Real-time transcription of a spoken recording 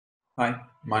Hi,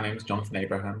 my name is Jonathan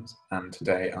Abrahams, and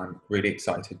today I'm really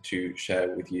excited to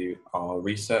share with you our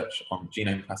research on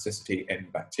genome plasticity in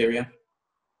bacteria.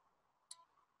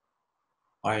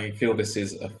 I feel this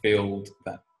is a field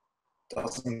that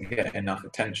doesn't get enough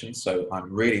attention, so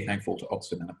I'm really thankful to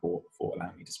Oxford Nanopore for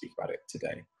allowing me to speak about it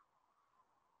today.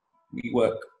 We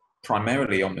work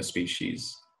primarily on the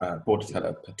species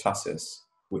Bordetella pertussis,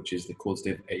 which is the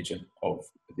causative agent of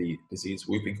the disease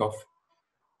whooping cough.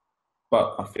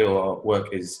 But I feel our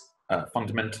work is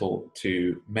fundamental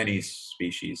to many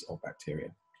species of bacteria.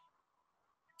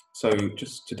 So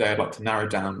just today I'd like to narrow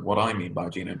down what I mean by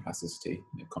genome plasticity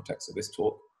in the context of this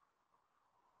talk.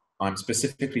 I'm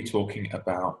specifically talking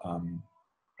about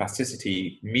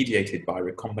plasticity mediated by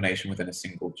recombination within a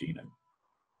single genome.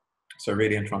 So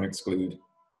really I'm trying to exclude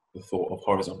the thought of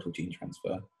horizontal gene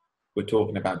transfer. We're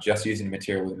talking about just using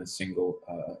material within a single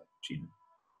genome.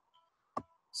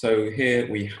 So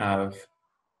here we have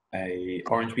an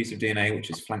orange piece of DNA which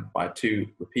is flanked by two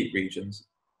repeat regions,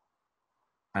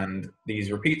 and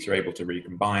these repeats are able to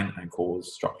recombine and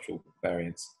cause structural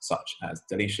variants such as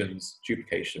deletions,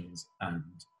 duplications, and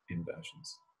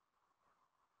inversions.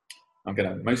 I'm going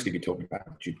to mostly be talking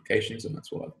about duplications, and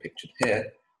that's what I've pictured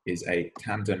here is a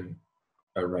tandem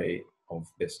array of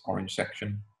this orange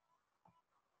section.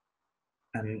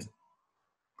 And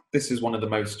this is one of the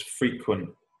most frequent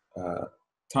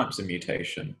types of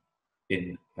mutation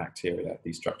in bacteria,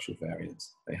 these structural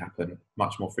variants. They happen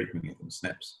much more frequently than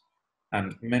SNPs.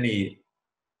 And many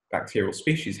bacterial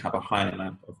species have a high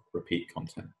amount of repeat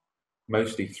content,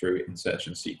 mostly through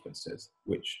insertion sequences,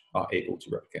 which are able to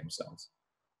replicate themselves.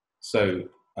 So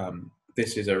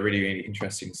this is a really, really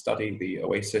interesting study, the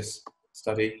OASIS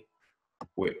study,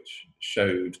 which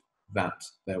showed that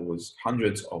there was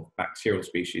hundreds of bacterial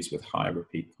species with high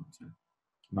repeat content.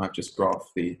 And I've just graphed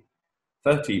the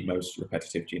 30 most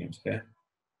repetitive genomes here.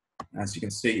 As you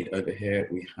can see over here,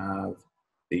 we have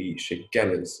the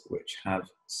Shigellas, which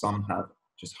some have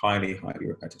just highly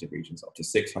repetitive regions, up to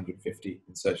 650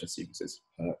 insertion sequences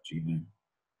per genome.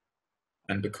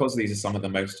 And because these are some of the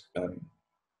most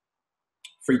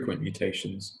frequent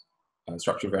mutations,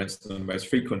 structural variants are the most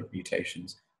frequent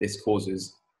mutations, this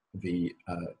causes the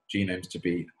genomes to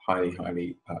be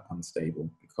highly unstable,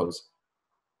 because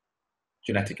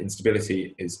genetic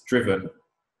instability is driven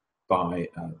by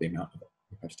the amount of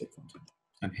repetitive content.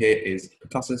 And here is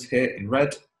pertussis here in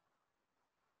red.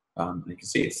 You can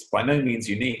see it's by no means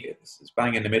unique. It's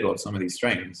bang in the middle of some of these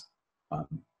strains,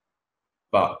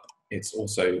 but it's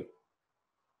also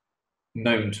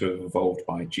known to have evolved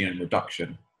by genome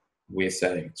reduction. We're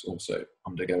saying it's also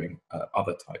undergoing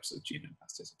other types of genome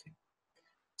plasticity.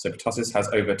 So pertussis has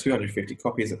over 250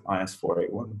 copies of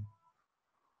IS481.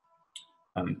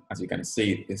 As you're going to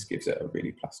see, this gives it a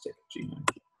really plastic genome.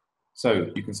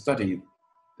 So you can study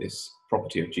this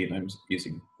property of genomes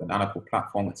using the Nanopore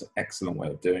platform. It's an excellent way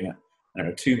of doing it. And there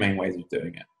are two main ways of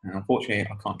doing it. And unfortunately,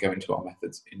 I can't go into our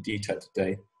methods in detail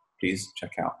today. Please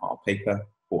check out our paper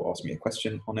or ask me a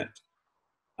question on it.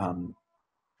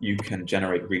 You can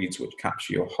generate reads which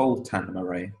capture your whole tandem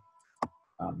array.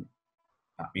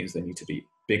 That means they need to be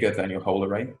bigger than your whole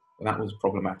array. And that was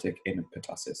problematic in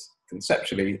pertussis.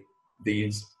 Conceptually,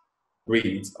 these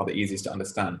reads are the easiest to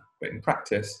understand, but in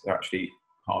practice, they're actually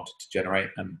hard to generate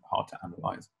and hard to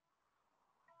analyze.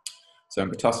 So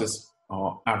in pertussis,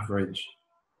 our average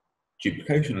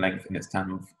duplication length in its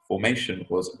tandem formation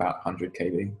was about 100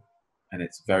 kb, and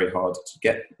it's very hard to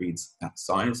get reads that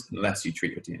size unless you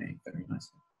treat your DNA very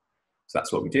nicely. So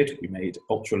that's what we did. We made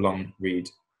ultra long read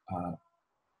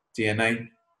DNA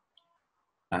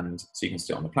and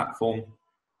sequenced it on the platform,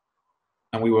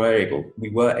 and we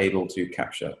were able to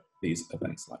capture these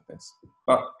events like this.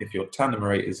 But if your tandem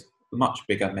array is much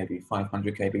bigger, maybe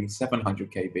 500 kb,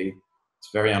 700 kb, it's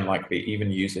very unlikely,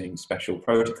 even using special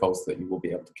protocols, that you will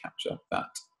be able to capture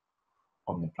that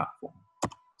on the platform.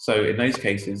 So in those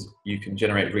cases, you can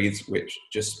generate reads which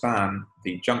just span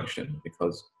the junction,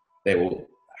 because they will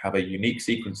have a unique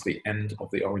sequence. The end of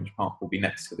the orange part will be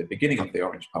next to the beginning of the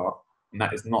orange part, and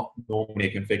that is not normally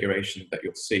a configuration that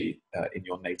you'll see in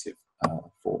your native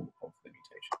form of the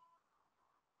mutation.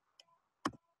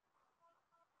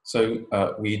 So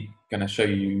I'm going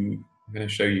to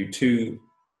show you two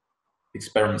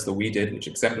experiments that we did which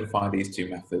exemplify these two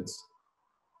methods,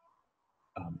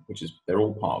 they're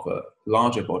all part of a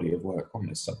larger body of work on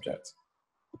this subject,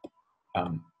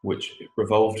 which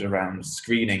revolved around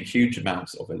screening huge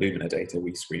amounts of Illumina data.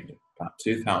 We screened about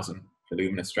 2,000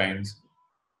 Illumina strains,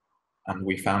 and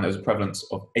we found there was a prevalence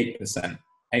of 8%.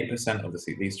 8% of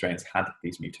these strains had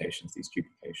these mutations, these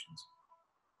duplications.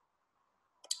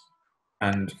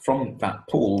 And from that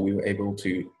pool, we were able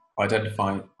to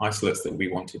identify isolates that we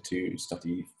wanted to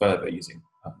study further using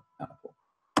Nanopore.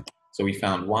 So we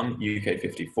found one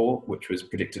UK54, which was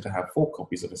predicted to have 4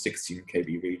 copies of a 16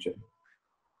 kb region.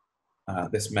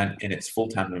 This meant in its full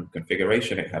tandem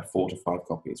configuration, it had 4 to 5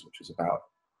 copies, which was about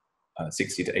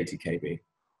 60 to 80 kb.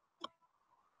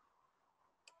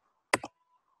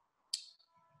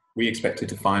 We expected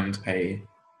to find a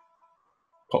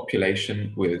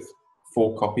population with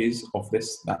 4 copies of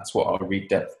this. That's what our read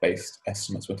depth-based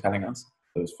estimates were telling us.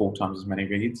 There was 4 times as many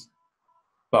reads.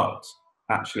 But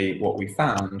actually what we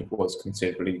found was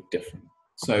considerably different.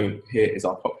 So here is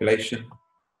our population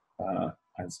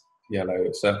as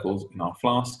yellow circles in our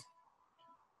flask.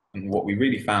 And what we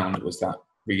really found was that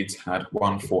reads had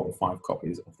 1, 4, and 5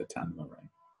 copies of the tandem array.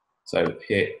 So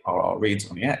here are our reads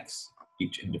on the X,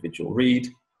 each individual read,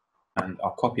 and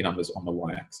our copy numbers on the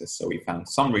Y-axis. So we found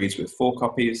some reads with 4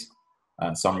 copies,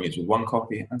 some reads with 1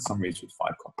 copy, and some reads with 5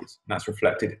 copies. And that's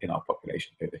reflected in our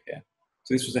population over here.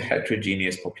 So this was a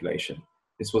heterogeneous population.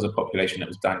 This was a population that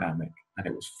was dynamic and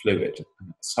it was fluid.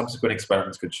 And subsequent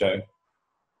experiments could show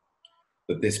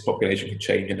that this population could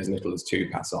change in as little as 2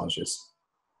 passages.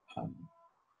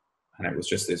 And it was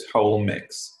just this whole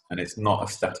mix, and it's not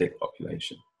a static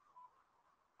population.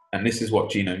 And this is what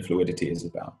genome fluidity is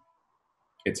about.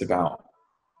 It's about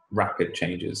rapid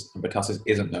changes, and pertussis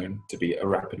isn't known to be a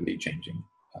rapidly changing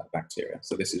bacteria.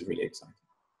 So this is really exciting.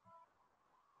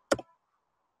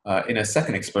 In a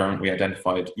second experiment, we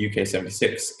identified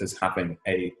UK76 as having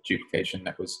a duplication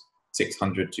that was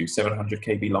 600 to 700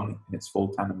 kb long in its full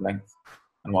tandem length.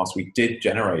 And whilst we did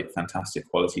generate fantastic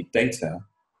quality data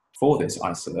for this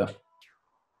isolate,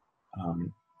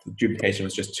 the duplication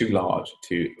was just too large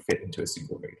to fit into a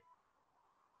single read.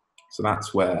 So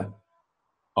that's where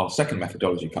our second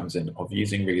methodology comes in, of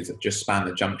using reads that just span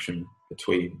the junction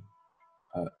between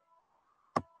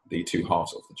the 2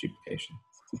 halves of the duplication.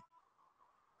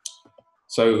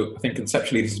 So I think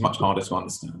conceptually this is much harder to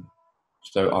understand.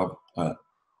 So I've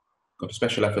got a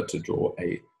special effort to draw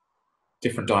a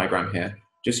different diagram here,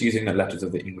 just using the letters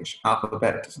of the English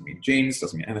alphabet. Doesn't mean genes,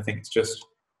 doesn't mean anything, it's just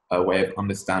a way of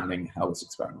understanding how this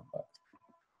experiment works.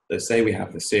 So say we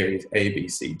have the series A, B,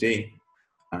 C, D,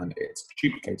 and it's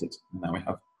duplicated. And now we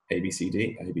have A, B, C,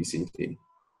 D, A, B, C, D.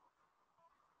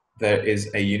 There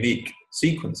is a unique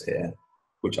sequence here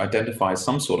which identifies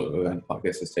some sort of event like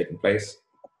this has taken place,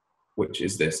 which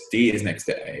is this: D is next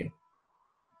to A.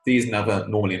 D is never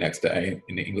normally next to A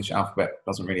in the English alphabet,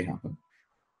 doesn't really happen.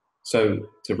 So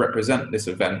to represent this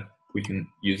event, we can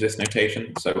use this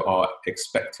notation. So our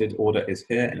expected order is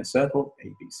here in a circle, A,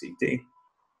 B, C, D,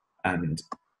 and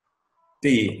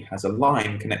D has a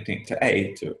line connecting it to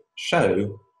A to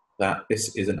show that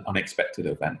this is an unexpected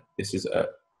event. This is a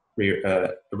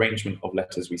arrangement of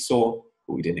letters we saw,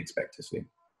 but we didn't expect to see.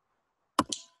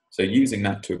 So using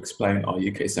that to explain our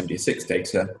UK76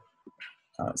 data,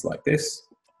 it's like this.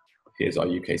 Here's our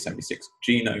UK76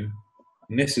 genome.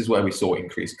 And this is where we saw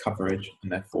increased coverage,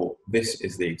 and therefore this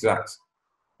is the exact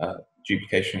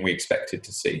duplication we expected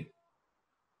to see.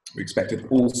 We expected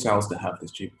all cells to have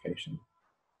this duplication.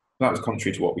 That was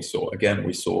contrary to what we saw. Again,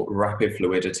 we saw rapid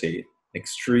fluidity,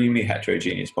 extremely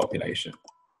heterogeneous population.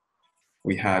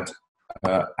 We had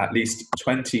at least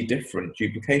 20 different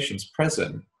duplications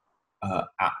present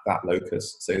at that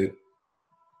locus. So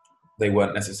they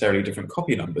weren't necessarily different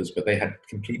copy numbers, but they had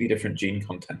completely different gene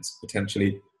contents.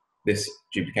 Potentially, this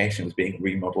duplication was being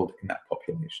remodeled in that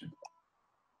population.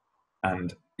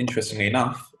 And interestingly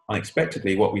enough,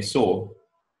 unexpectedly, what we saw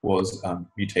was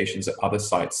mutations at other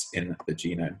sites in the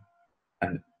genome.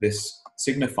 And this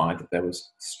signified that there was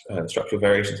structural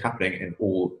variations happening in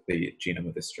all the genome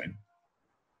of this strain.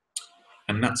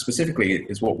 And that specifically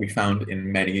is what we found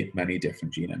in many, many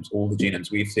different genomes. All the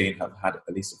genomes we've seen have had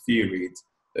at least a few reads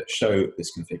that show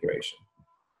this configuration.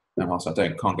 And whilst I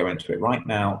can't go into it right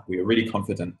now, we are really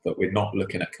confident that we're not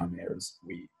looking at chimeras.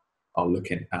 We are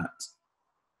looking at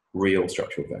real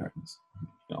structural variants. You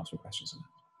can ask some questions on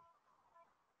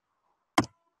that.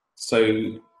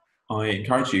 So I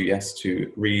encourage you, yes,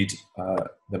 to read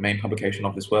the main publication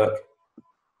of this work,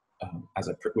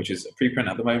 which is a preprint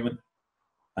at the moment,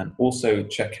 and also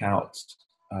check out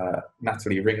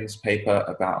Natalie Ring's paper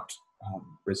about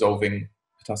resolving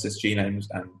pertussis genomes,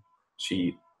 and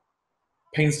she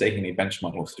painstakingly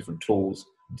benchmarked lots of different tools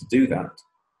to do that.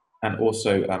 And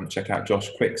also check out Josh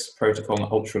Quick's protocol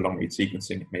on ultra long read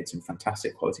sequencing. It made some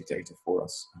fantastic quality data for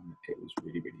us, and it was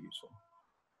really, really useful.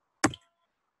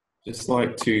 Just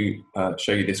like to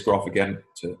show you this graph again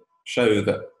to show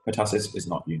that pertussis is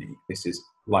not unique. This is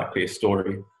likely a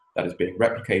story that is being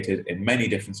replicated in many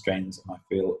different strains, and I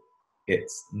feel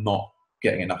it's not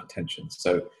getting enough attention.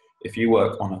 So If you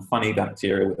work on a funny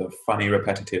bacteria with a funny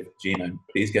repetitive genome,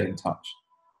 please get in touch.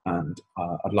 And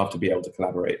I'd love to be able to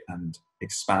collaborate and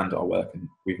expand our work. And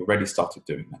we've already started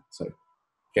doing that. So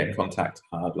get in contact.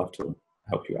 I'd love to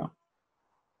help you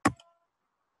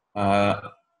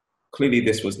out. Clearly,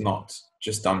 this was not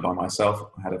just done by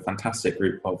myself. I had a fantastic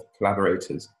group of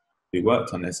collaborators who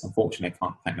worked on this. Unfortunately, I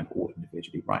can't thank them all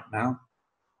individually right now.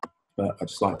 But I'd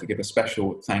just like to give a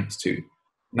special thanks to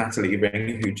Natalie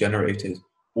Ring, who generated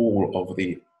all of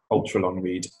the ultra-long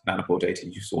read Nanopore data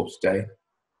you saw today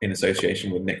in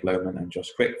association with Nick Lohman and Josh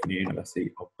Quick from the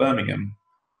University of Birmingham.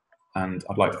 And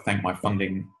I'd like to thank my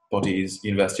funding bodies,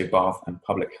 University of Bath and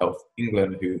Public Health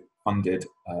England, who funded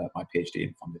my PhD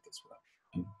and funded this work.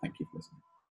 And thank you for listening.